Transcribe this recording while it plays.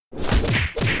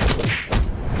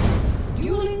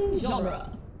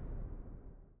genre.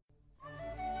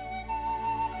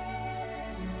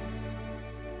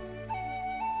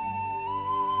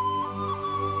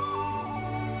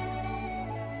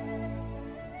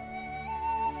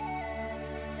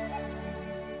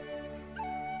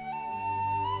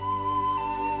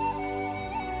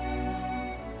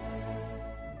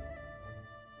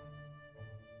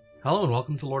 Hello and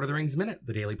welcome to Lord of the Rings Minute,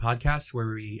 the daily podcast where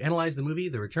we analyze the movie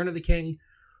The Return of the King,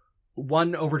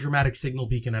 one overdramatic signal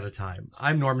beacon at a time.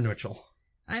 I'm Norman Mitchell.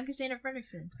 I'm Cassandra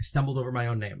Fredrickson. I stumbled over my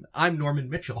own name. I'm Norman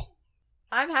Mitchell.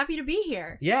 I'm happy to be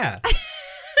here. Yeah.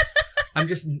 I'm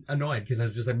just annoyed because I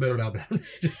was just like, blah, blah, blah,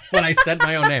 just when I said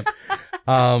my own name.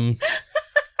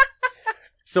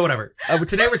 So whatever.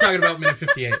 Today we're talking about minute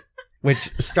 58, which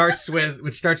starts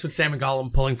with Sam and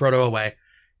Gollum pulling Frodo away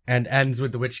and ends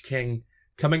with the Witch King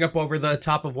coming up over the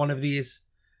top of one of these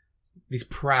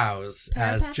prows,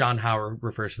 Parapets? as John Howard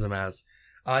refers to them as.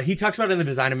 He talks about in the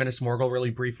design of Minas Morgul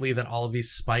really briefly that all of these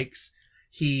spikes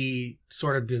he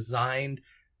sort of designed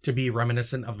to be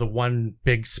reminiscent of the one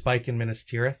big spike in Minas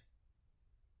Tirith.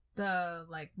 The,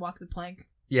 walk the plank?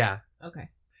 Yeah. Okay.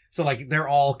 So, they're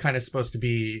all kind of supposed to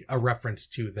be a reference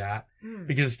to that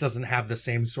because it doesn't have the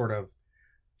same sort of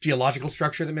geological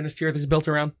structure that Minas Tirith is built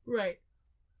around. Right.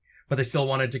 But they still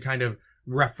wanted to kind of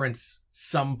reference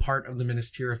some part of the Minas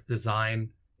Tirith design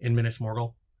in Minas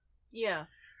Morgul. Yeah.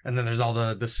 And then there's all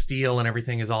the steel and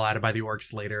everything is all added by the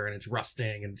orcs later, and it's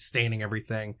rusting and staining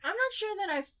everything. I'm not sure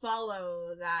that I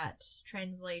follow that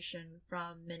translation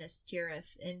from Minas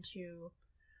Tirith into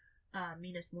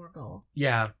Minas Morgul.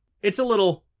 Yeah. It's a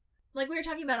little... Like we were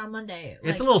talking about on Monday.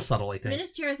 It's a little subtle, I think.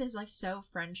 Minas Tirith is, so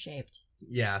friend-shaped.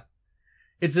 Yeah.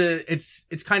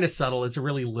 It's kind of subtle. It's a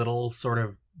really little sort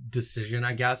of decision,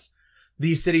 I guess.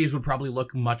 These cities would probably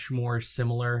look much more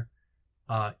similar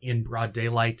in broad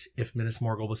daylight if Minas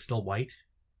Morgul was still white.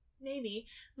 Maybe.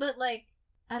 But,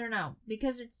 I don't know.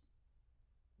 Because it's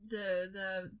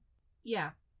yeah.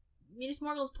 Minas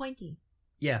Morgul is pointy.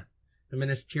 Yeah. The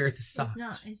Minas Tirith is soft.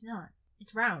 It's not.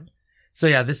 It's round. So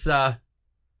yeah, this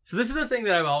is the thing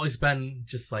that I've always been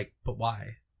just like, but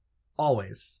why?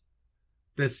 Always.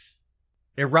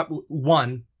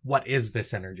 What is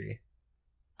this energy?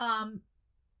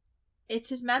 It's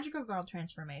his magical girl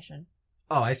transformation.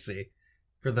 Oh, I see.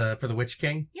 For the Witch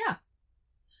King? Yeah.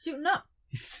 Suiting up.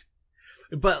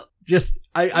 But just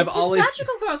I've always his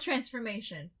magical girl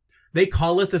transformation. They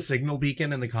call it the signal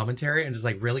beacon in the commentary and just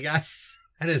like, really guys?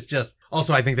 And it's just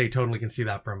also I think they totally can see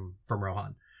that from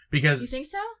Rohan. Because you think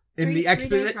so? In the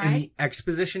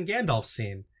exposition Gandalf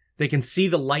scene, they can see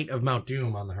the light of Mount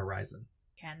Doom on the horizon.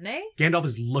 Can they? Gandalf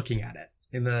is looking at it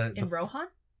in Rohan?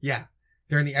 Yeah.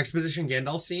 They're in the exposition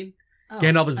Gandalf scene. Oh,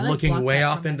 Gandalf is looking way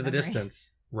off into the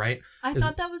distance, right? I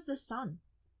thought that was the sun.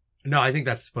 No, I think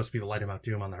that's supposed to be the light of Mount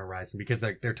Doom on the horizon because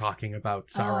they're talking about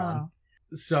Sauron.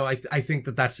 Oh. So I think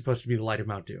that's supposed to be the light of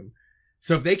Mount Doom.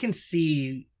 So if they can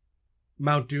see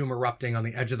Mount Doom erupting on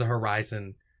the edge of the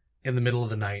horizon in the middle of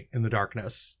the night in the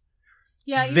darkness,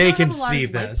 yeah, they can see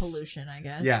this. Light pollution, I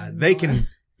guess. Yeah, they can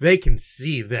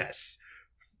see this.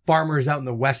 Farmers out in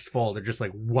the Westfold are just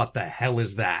like, what the hell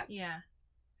is that? Yeah.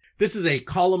 This is a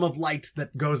column of light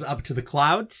that goes up to the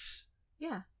clouds.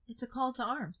 Yeah, it's a call to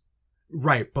arms.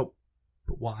 Right, but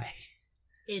why?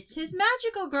 It's his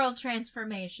magical girl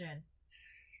transformation.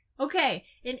 Okay,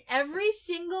 in every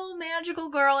single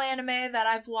magical girl anime that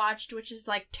I've watched, which is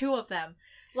 2 of them,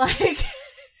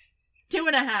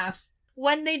 2.5,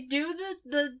 when they do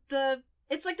the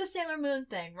it's like the Sailor Moon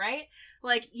thing, right?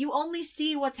 You only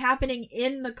see what's happening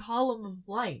in the column of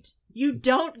light. You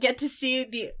don't get to see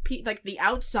the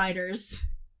outsiders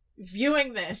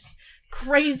viewing this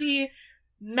crazy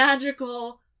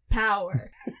magical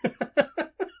power.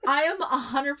 I am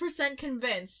 100%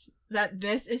 convinced that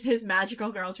this is his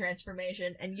magical girl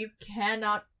transformation, and you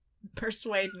cannot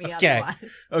persuade me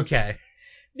otherwise. Okay.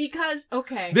 Because,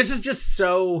 this is just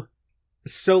so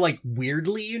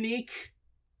weirdly unique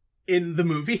in the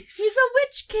movies. He's a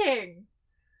Witch King!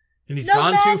 And he's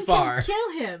gone too far. No man can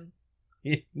kill him.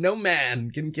 No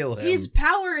man can kill him. He's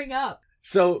powering up.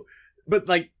 So, but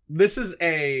this is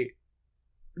a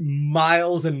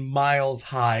miles and miles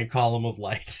high column of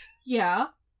light. Yeah.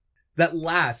 That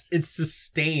lasts. It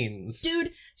sustains.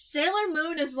 Dude, Sailor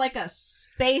Moon is like a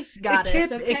space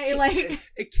goddess, okay?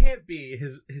 It can't be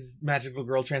his magical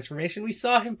girl transformation. We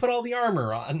saw him put all the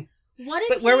armor on.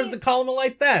 Where was the column of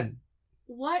light then?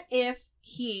 What if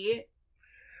he...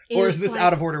 Or is this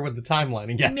out of order with the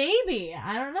timeline again? Maybe.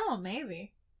 I don't know.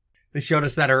 Maybe. They showed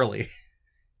us that early.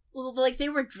 Well, they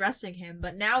were dressing him,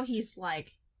 but now he's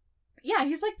yeah,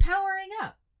 he's powering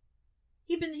up.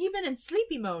 He'd been in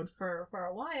sleepy mode for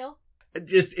a while.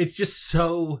 It's just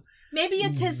so Maybe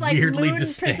it's his like weirdly moon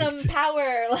distinct. prism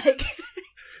power, like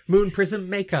Moon prism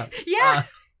makeup. yeah.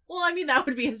 Well, I mean that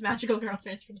would be his magical girl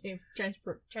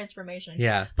transformation.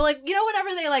 Yeah. But like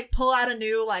whenever they like pull out a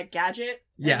new like gadget,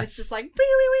 and Yes. it's just like wing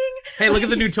wing wing. Hey, look at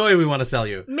the new toy we want to sell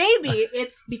you. Maybe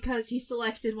it's because he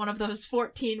selected one of those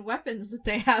 14 weapons that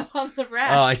they have on the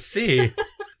rack. Oh, I see.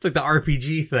 It's like the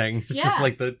RPG thing. It's just Yeah.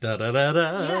 like the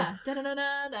da-da-da-da. Yeah.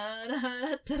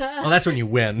 Da-da-da-da-da-da-da-da. Well, that's when you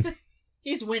win.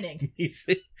 He's winning. He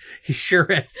sure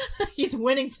is. He's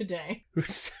winning today.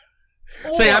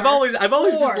 So yeah, I've always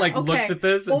just like okay, looked at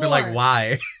this and been like,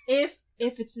 why? If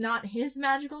it's not his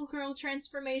magical girl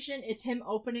transformation, it's him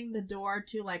opening the door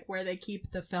to like where they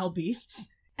keep the fell beasts.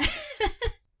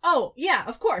 Oh yeah,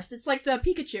 of course. It's like the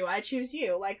Pikachu, I choose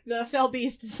you. Like the fell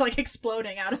beast is like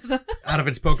exploding out of the Out of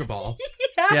its Pokeball.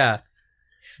 yeah. Yeah.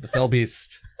 The fell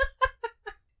beast.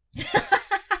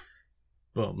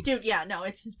 Boom. Dude, yeah, no,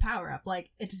 it's his power up. Like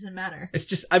it doesn't matter. It's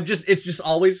just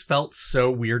always felt so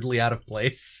weirdly out of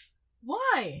place.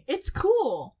 Why? It's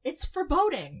cool. It's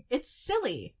foreboding. It's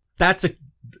silly.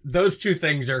 Those two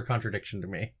things are a contradiction to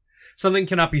me. Something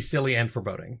cannot be silly and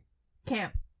foreboding.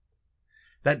 Camp.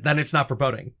 Then it's not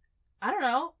foreboding. I don't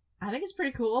know. I think it's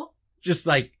pretty cool. Just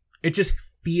like it just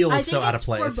feels so out of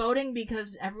place. I think it's foreboding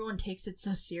because everyone takes it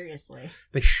so seriously.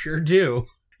 They sure do.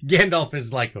 Gandalf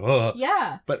is like, oh.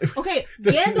 Yeah. But okay,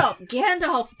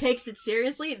 Gandalf takes it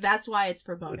seriously. That's why it's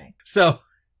foreboding. So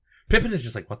Pippin is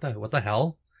just like, what the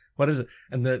hell? What is it?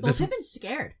 And Pippin's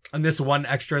scared. And this one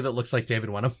extra that looks like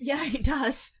David Wenham. Yeah, he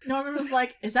does. Norman was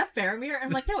like, is that Faramir? And I'm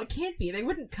like, no, it can't be. They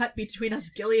wouldn't cut between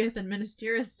Osgiliath and Minas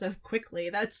Tirith so quickly.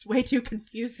 That's way too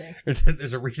confusing.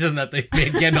 There's a reason that they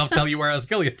made Gandalf tell you where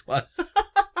Osgiliath was.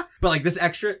 But like this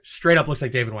extra straight up looks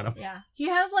like David Wenham. Yeah. He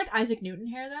has like Isaac Newton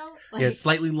hair though. Like, Yeah,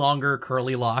 slightly longer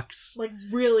curly locks. Like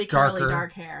really darker. curly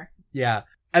dark hair. Yeah.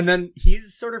 And then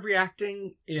he's sort of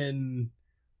reacting in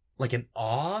like an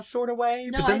awe sort of way.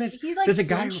 No, but then he like there's a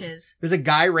flinches. there's a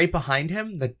guy right behind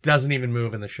him that doesn't even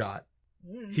move in the shot.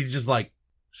 Mm. He's just like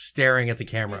staring at the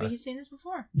camera. Maybe he's seen this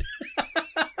before.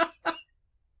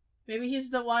 Maybe he's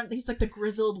the one, he's like the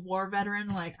grizzled war veteran,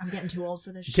 like, I'm getting too old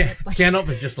for this shit. Like, Gandalf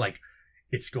is just like,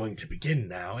 it's going to begin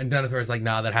now. And Denethor is like,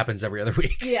 nah, that happens every other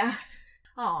week. yeah.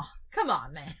 Oh, come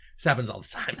on, man. This happens all the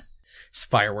time. It's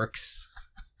fireworks.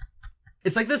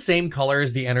 It's like the same color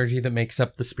as the energy that makes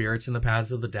up the spirits in the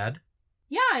Paths of the Dead.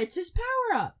 Yeah, it's his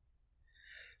power up.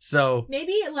 So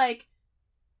maybe like,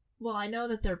 well, I know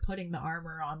that they're putting the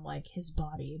armor on like his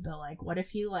body, but like, what if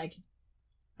he like,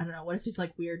 I don't know, what if his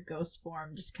like weird ghost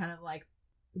form just kind of like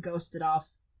ghosted off?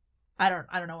 I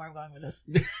don't know where I'm going with this.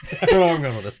 I don't know where I'm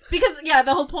going with this. Because yeah,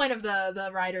 the whole point of the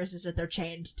writers is that they're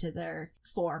chained to their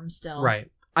form still.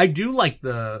 Right. I do like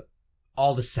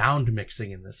all the sound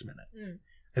mixing in this minute. Mm.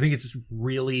 I think it's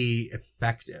really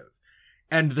effective.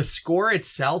 And the score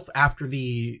itself, after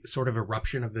the sort of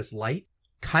eruption of this light,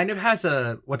 kind of has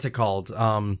a, what's it called?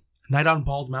 Night on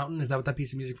Bald Mountain? Is that what that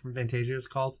piece of music from Fantasia is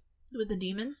called? With the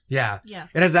demons? Yeah. Yeah.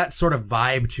 It has that sort of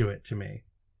vibe to it to me.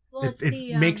 Well,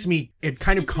 it makes me, it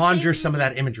kind of conjures some of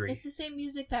that imagery. It's the same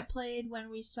music that played when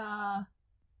we saw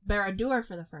Barad-dûr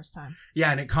for the first time.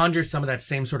 Yeah, and it conjures some of that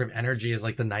same sort of energy as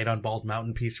like the Night on Bald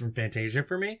Mountain piece from Fantasia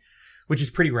for me, which is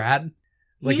pretty rad.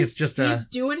 Like he's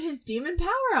doing his demon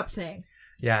power up thing.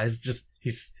 Yeah,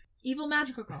 he's evil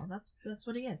magical girl. That's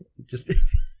what he is. Just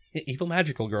evil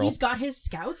magical girl. He's got his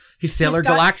scouts. He's Sailor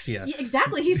Galaxia. Yeah,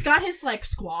 exactly. He's got his like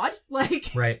squad. Like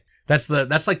right. That's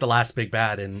like the last big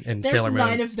bad in Sailor Moon.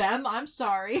 There's 9 of them. I'm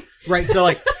sorry. Right. So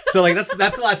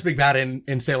that's the last big bad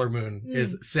in Sailor Moon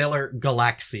is Sailor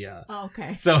Galaxia. Oh,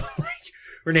 okay. So like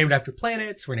we're named after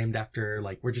planets. We're named after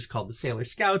like we're just called the Sailor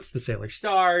Scouts, the Sailor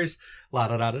Stars, la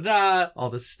da da da da, all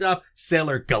this stuff.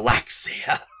 Sailor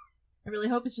Galaxia. I really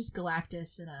hope it's just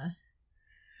Galactus in a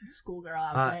schoolgirl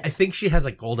outfit. I think she has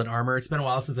like golden armor. It's been a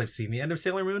while since I've seen the end of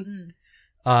Sailor Moon.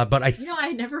 But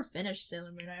I never finished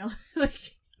Sailor Moon.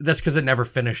 That's because it never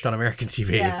finished on American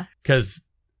TV. Yeah. Because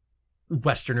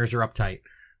Westerners are uptight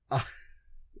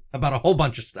about a whole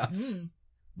bunch of stuff.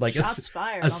 Like shots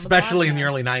fired, especially in the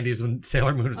early 90s when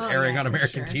Sailor Moon was airing on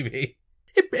American TV.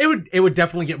 It would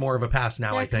definitely get more of a pass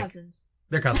now. I think cousins.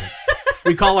 They're cousins.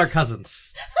 We call our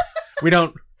cousins. We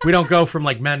don't go from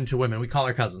like men to women. We call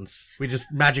our cousins. We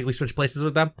just magically switch places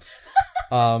with them.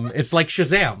 It's like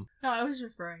Shazam. No, I was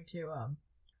referring to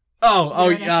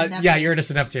Uranus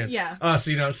and Neptune. Yeah.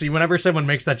 See, whenever someone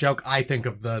makes that joke, I think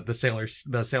of the Sailor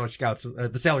Scouts,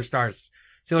 the Sailor Stars,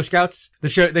 Sailor Scouts. They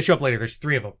show up later. There's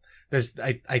 3 of them. There's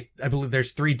I believe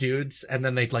there's 3 dudes, and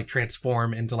then they like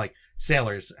transform into like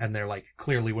sailors, and they're like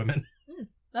clearly women.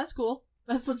 That's cool.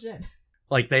 That's legit.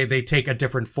 Like they take a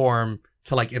different form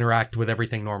to like interact with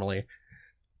everything normally.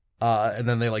 And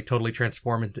then they like totally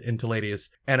transform into ladies.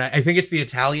 And I think it's the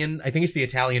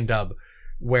Italian dub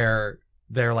where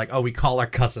they're like, oh, we call our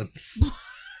cousins.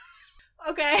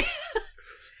 Okay.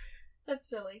 That's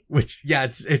silly. Which, yeah,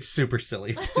 it's super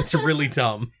silly. It's really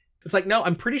dumb. It's like, no,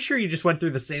 I'm pretty sure you just went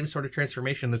through the same sort of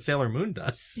transformation that Sailor Moon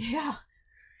does. Yeah.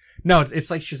 No, it's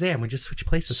like Shazam. We just switch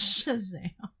places.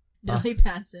 Shazam. Billy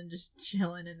Batson just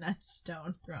chilling in that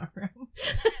stone throne room.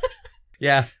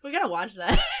 Yeah. We gotta watch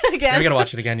that again. We gotta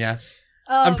watch it again, yeah.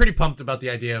 I'm pretty pumped about the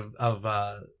idea of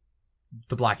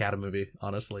the Black Adam movie,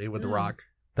 honestly, with The Rock.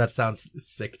 That sounds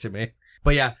sick to me.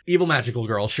 But yeah, evil magical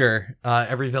girl, sure.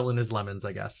 Every villain is lemons,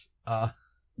 I guess.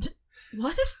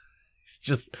 What? It's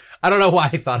just, I don't know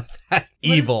why I thought of that.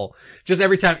 Evil. Just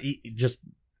every time,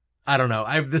 I don't know.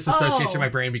 I have this association in my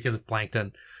brain because of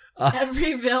Plankton.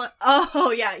 Every villain.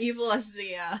 Oh, yeah, evil as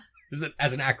the...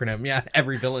 As an acronym, yeah.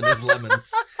 Every villain is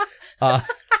lemons.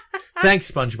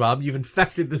 Thanks, SpongeBob. You've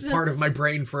infected this part of my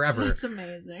brain forever. That's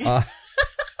amazing.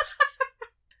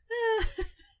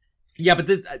 Yeah, but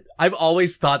I've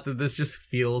always thought that this just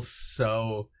feels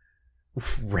so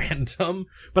random.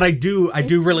 But I do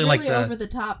really like the over the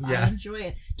top. Yeah. I enjoy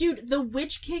it, dude. The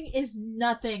Witch King is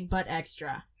nothing but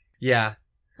extra. Yeah,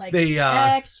 like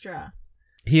extra.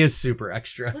 He is super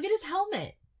extra. Look at his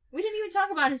helmet. We didn't even talk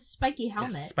about his spiky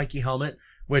helmet. Yeah, spiky helmet,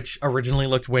 which originally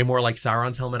looked way more like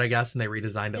Sauron's helmet, I guess, and they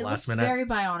redesigned it last minute. Very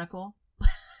bionicle.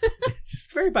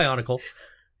 Just very bionicle.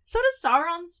 So does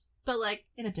Sauron's, but like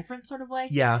in a different sort of way.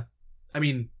 Yeah. I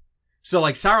mean, so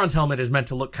like Sauron's helmet is meant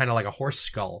to look kind of like a horse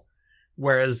skull,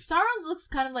 whereas Sauron's looks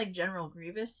kind of like General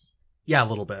Grievous. Yeah, a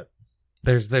little bit.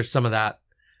 There's some of that.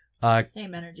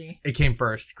 Same energy. It came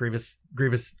first.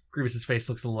 Grievous's face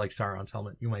looks a little like Sauron's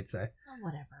helmet, you might say. Oh,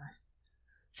 whatever.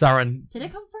 Sauron. Did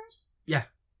it come first? Yeah,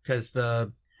 because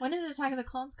when did Attack of the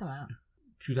Clones come out?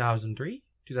 2003?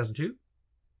 2002?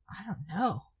 I don't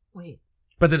know. Wait.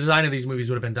 But the design of these movies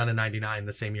would have been done in 1999,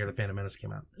 the same year The Phantom Menace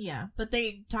came out. Yeah, but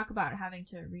they talk about having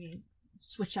to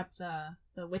switch up the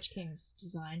Witch King's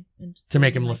design and to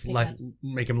make him look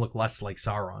less like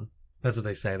Sauron. That's what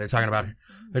they say. They're talking about him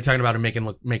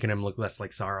making him look less like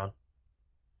Sauron.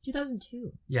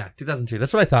 2002. Yeah, 2002.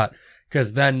 That's what I thought.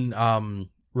 Because then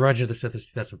Revenge of the Sith is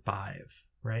 2005,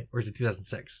 right? Or is it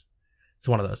 2006? It's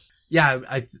one of those. Yeah,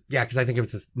 because I think it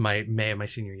was May of my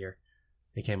senior year.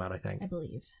 It came out, I think. I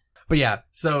believe. But yeah,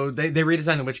 so they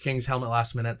redesigned the Witch King's helmet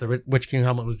last minute. The Witch King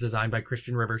helmet was designed by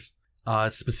Christian Rivers,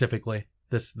 specifically.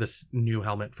 This new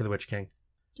helmet for the Witch King.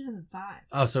 2005.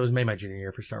 Oh, so it was May my junior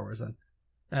year for Star Wars then.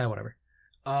 Whatever.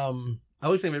 I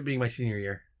always think of it being my senior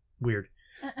year. Weird.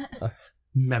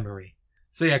 Memory.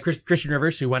 So yeah, Christian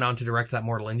Rivers, who went on to direct that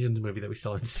Mortal Engines movie that we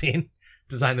still haven't seen,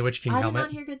 designed the Witch King helmet. I did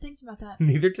not hear good things about that.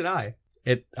 Neither did I.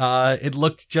 It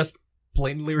looked just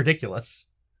blatantly ridiculous.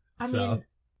 I mean,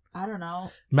 I don't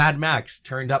know. Mad Max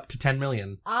turned up to 10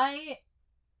 million. I'm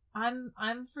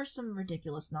for some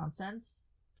ridiculous nonsense.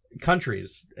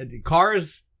 Countries,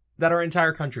 cars that are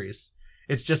entire countries.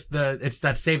 It's just it's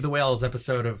that Save the Whales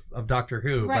episode of Doctor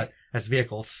Who, right. But as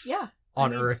vehicles. Yeah.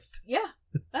 On Earth. Yeah,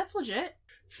 that's legit.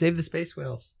 Save the space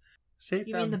whales. Save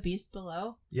you them. mean the beast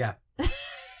below? Yeah.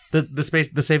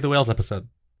 the Save the Whales episode.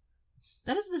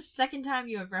 That is the second time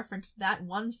you have referenced that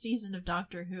one season of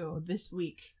Doctor Who this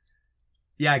week.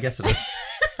 Yeah, I guess it is.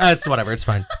 It's whatever. It's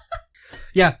fine.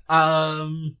 Yeah.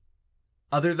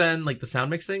 Other than like the sound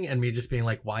mixing and me just being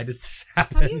like, why does this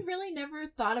happen? Have you really never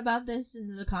thought about this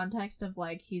in the context of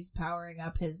like he's powering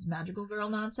up his magical girl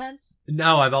nonsense?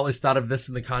 No, I've always thought of this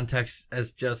in the context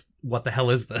as just, what the hell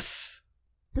is this?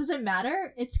 Does it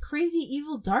matter? It's crazy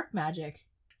evil dark magic.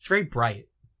 It's very bright.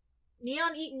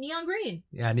 Neon green.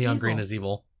 Yeah, neon green is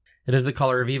evil. It is the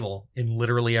color of evil in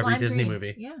literally every Disney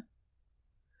movie. Yeah.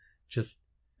 Just.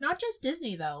 Not just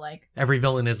Disney though, like. Every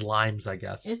villain is limes, I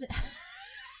guess. Is it?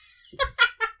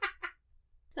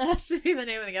 That has to be the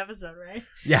name of the episode, right?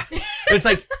 Yeah. It's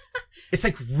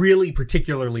like really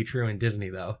particularly true in Disney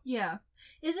though. Yeah.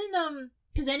 Isn't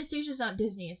because Anastasia's not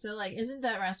Disney, so like isn't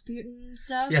that Rasputin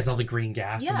stuff? Yeah, it's all the green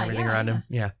gas and everything around him.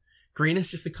 Yeah. Green is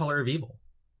just the color of evil.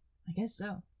 I guess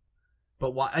so.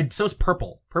 But why? And so is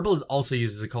purple. Purple is also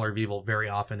used as a color of evil very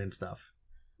often in stuff.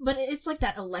 But it's like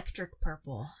that electric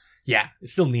purple. Yeah,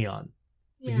 it's still neon.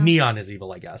 Yeah. Like, neon is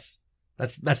evil, I guess.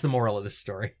 That's the moral of this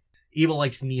story. Evil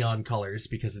likes neon colors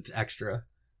because it's extra.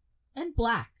 And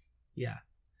black. Yeah.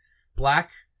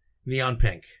 Black, neon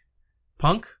pink.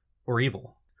 Punk or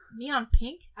evil? Neon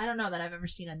pink? I don't know that I've ever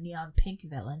seen a neon pink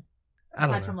villain.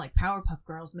 Aside from like Powerpuff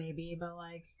Girls maybe, but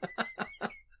like...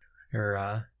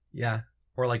 Or, yeah.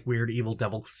 Or like weird evil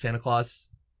devil Santa Claus.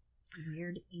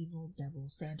 Weird evil devil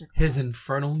Santa Claus. His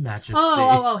infernal majesty.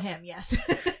 Oh, him, yes.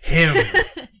 Him.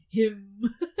 Him.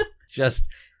 Just,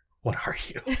 what are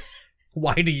you?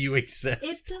 Why do you exist?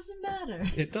 It doesn't matter.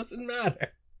 It doesn't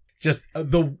matter. Just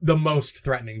the most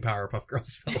threatening Powerpuff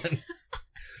Girls villain.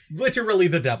 Literally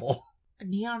the devil.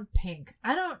 Neon pink.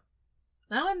 Now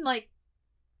I'm like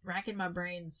racking my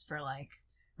brains for like.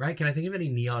 Right? Can I think of any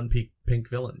neon pink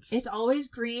villains? It's always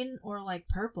green or like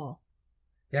purple.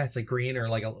 Yeah, it's like green or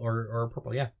like or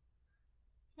purple. Yeah.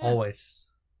 Always.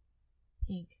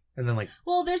 Pink. And then like.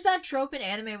 Well, there's that trope in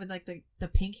anime with like the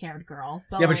pink haired girl.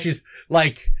 But yeah, but she's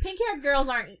like. Pink haired girls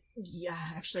aren't. Yeah,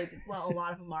 actually, well, a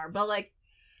lot of them are, but like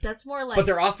that's more like. But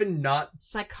they're often not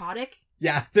psychotic.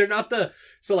 Yeah, they're not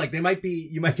so like they might be,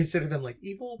 you might consider them like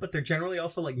evil, but they're generally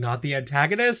also like not the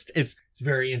antagonist. It's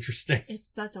very interesting.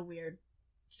 That's a weird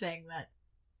thing that,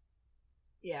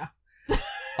 yeah.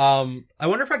 I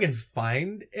wonder if I can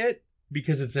find it,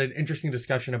 because it's an interesting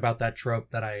discussion about that trope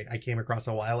that I came across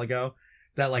a while ago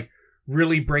that like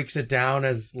really breaks it down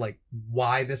as like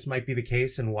why this might be the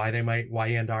case and why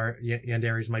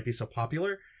Yanderis might be so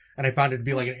popular. And I found it to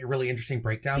be like a really interesting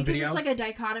breakdown because video. It's like a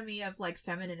dichotomy of like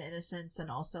feminine innocence and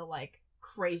also like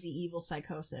crazy evil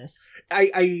psychosis.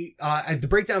 The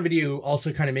breakdown video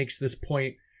also kind of makes this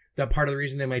point that part of the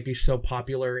reason they might be so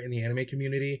popular in the anime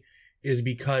community is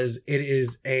because it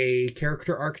is a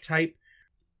character archetype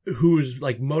whose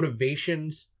like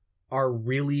motivations are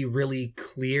really, really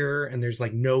clear, and there's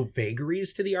like no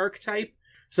vagaries to the archetype.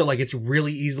 So like it's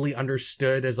really easily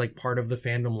understood as like part of the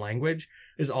fandom language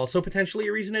is also potentially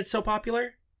a reason it's so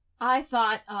popular. I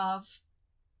thought of,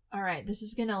 all right, this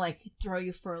is gonna like throw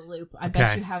you for a loop. I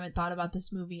bet you haven't thought about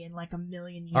this movie in like a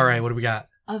million years. All right, what do we got?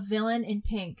 A villain in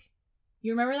pink.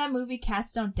 You remember that movie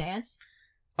Cats Don't Dance?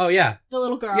 Oh yeah. The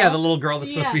little girl. Yeah, the little girl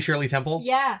that's supposed to be Shirley Temple.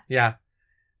 Yeah. Yeah.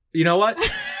 You know what?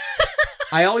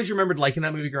 I always remembered liking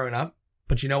that movie growing up,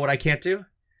 but you know what I can't do?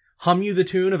 Hum you the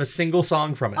tune of a single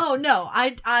song from it. Oh no,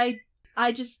 I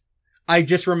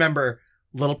just remember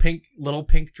little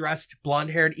pink dressed,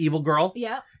 blonde haired evil girl.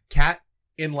 Yeah. Cat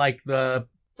in like the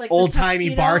like old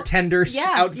timey bartender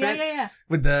outfit. Yeah.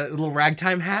 With the little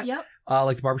ragtime hat. Yep.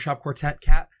 Like the barbershop quartet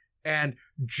cat. And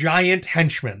giant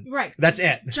henchman. Right. That's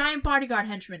it. Giant bodyguard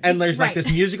henchman. And there's like this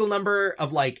musical number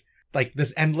of like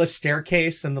this endless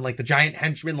staircase, and then like the giant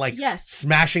henchman like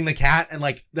smashing the cat, and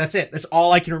like that's it. That's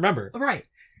all I can remember. Right.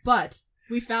 But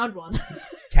we found one.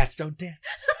 Cats Don't Dance.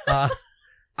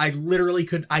 I literally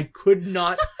could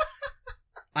not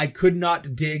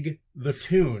dig the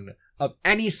tune of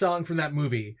any song from that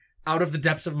movie out of the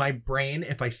depths of my brain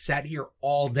if I sat here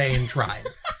all day and tried.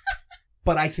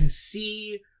 But I can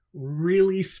see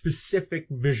really specific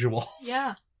visuals.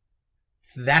 Yeah.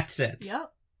 That's it.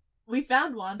 Yep. We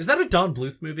found one. Is that a Don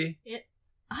Bluth movie?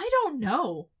 I don't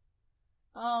know.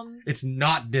 It's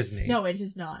not Disney. No, it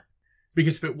is not.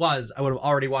 Because if it was, I would have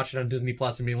already watched it on Disney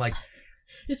Plus and been like,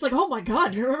 it's like, oh my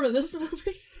god, you remember this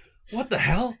movie? What the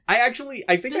hell? I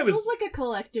think this was like a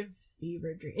collective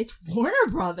fever dream. It's Warner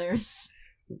Brothers.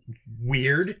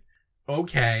 Weird.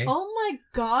 Okay. Oh my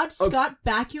god, Scott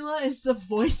Bakula is the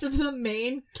voice of the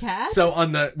main cat? So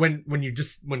on the when you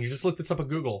just look this up on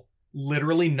Google,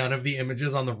 literally none of the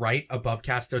images on the right above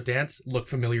Cats Don't Dance look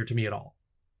familiar to me at all.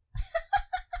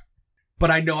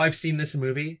 But I know I've seen this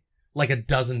movie like a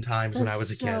dozen times when I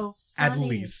was a kid. Funny. At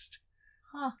least.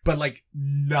 Huh. But like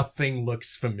nothing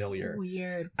looks familiar.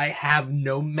 Weird. I have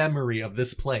no memory of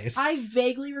this place. I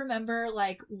vaguely remember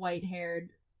like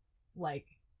white-haired like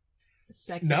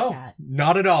sexy cat.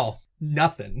 Not at all.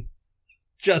 Nothing.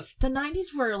 Just the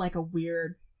 90s were like a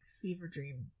weird fever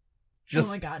dream. Oh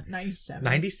my god, 97.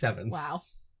 97. Wow.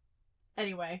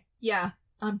 Anyway, yeah.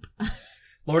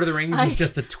 Lord of the Rings is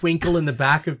just a twinkle in the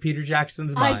back of Peter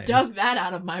Jackson's mind. I dug that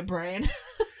out of my brain.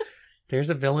 There's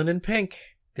a villain in pink.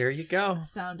 There you go. I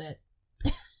found it.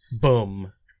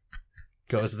 Boom.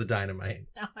 Goes the dynamite.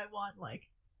 Now I want like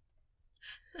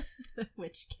the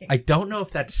Witch King. I don't know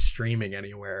if that's streaming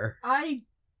anywhere. I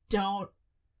don't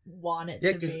want it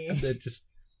to be.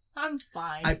 I'm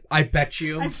fine. I bet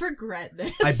you. I regret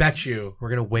this. I bet you we're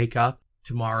going to wake up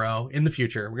tomorrow in the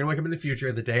future. We're going to wake up in the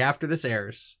future, the day after this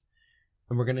airs,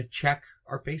 and we're going to check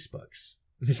our Facebooks.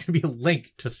 There's going to be a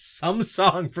link to some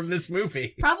song from this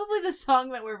movie. Probably the song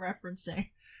that we're referencing.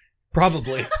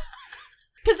 Probably.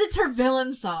 Because it's her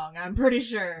villain song, I'm pretty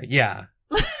sure. Yeah.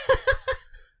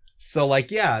 So,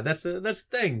 like, yeah, that's the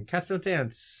thing. Cats don't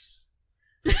dance.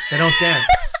 They don't dance.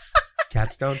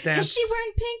 Cats don't dance. Is she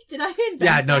wearing pink? Did I invent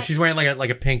Yeah, no, that? she's wearing like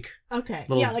a pink. Okay.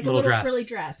 Little, yeah, like little a little dress. frilly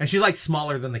dress. And she's like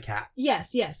smaller than the cat.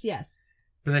 Yes.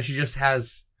 But then she just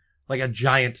has like a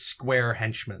giant square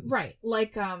henchman. Right.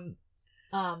 Like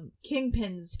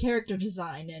Kingpin's character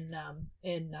design in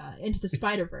Into the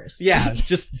Spider-Verse. Yeah,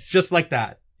 just like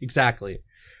that. Exactly.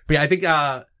 But yeah, I think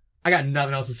I got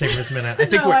nothing else to say for this minute. I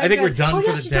think No, I think I'm we're good. done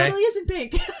for the she day. totally is in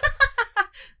pink.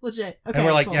 Legit. Okay, And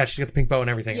we're like, cool. yeah, she's got the pink bow and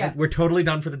everything. Yeah. We're totally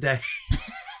done for the day.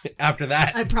 After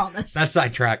that, I promise. that's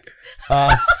sidetrack.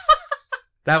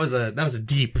 That was a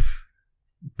deep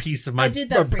piece of my I did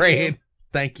that for brain. you.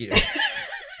 Thank you.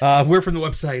 We're from the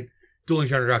website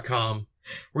duelinggenre.com,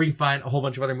 where you can find a whole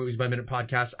bunch of other Movies by Minute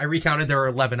podcasts. I recounted there are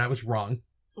 11. I was wrong.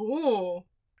 Ooh.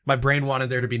 My brain wanted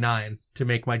there to be 9 to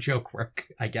make my joke work,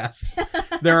 I guess.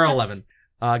 There are 11.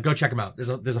 Go check them out. There's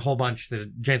a whole bunch. There's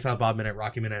Jane Silent Bob Minute,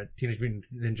 Rocky Minute, Teenage Mutant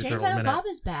Ninja Jane Turtle Silent Minute. Bob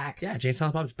is back. Yeah, Jane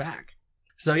Silent Bob's back.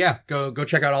 So yeah, go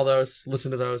check out all those.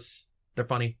 Listen to those. They're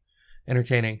funny,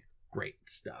 entertaining, great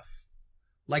stuff.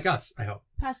 Like us, I hope.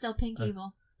 Pastel Pink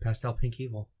Evil. Pastel Pink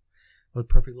Evil with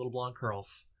perfect little blonde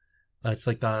curls. It's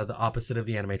like the opposite of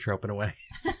the anime trope in a way.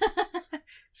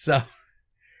 So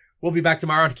we'll be back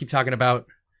tomorrow to keep talking about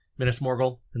Minas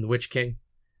Morgul and the Witch King.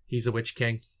 He's a Witch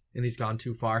King, and he's gone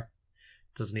too far.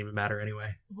 Doesn't even matter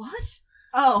anyway. What?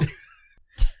 Oh.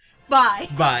 Bye.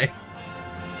 Bye.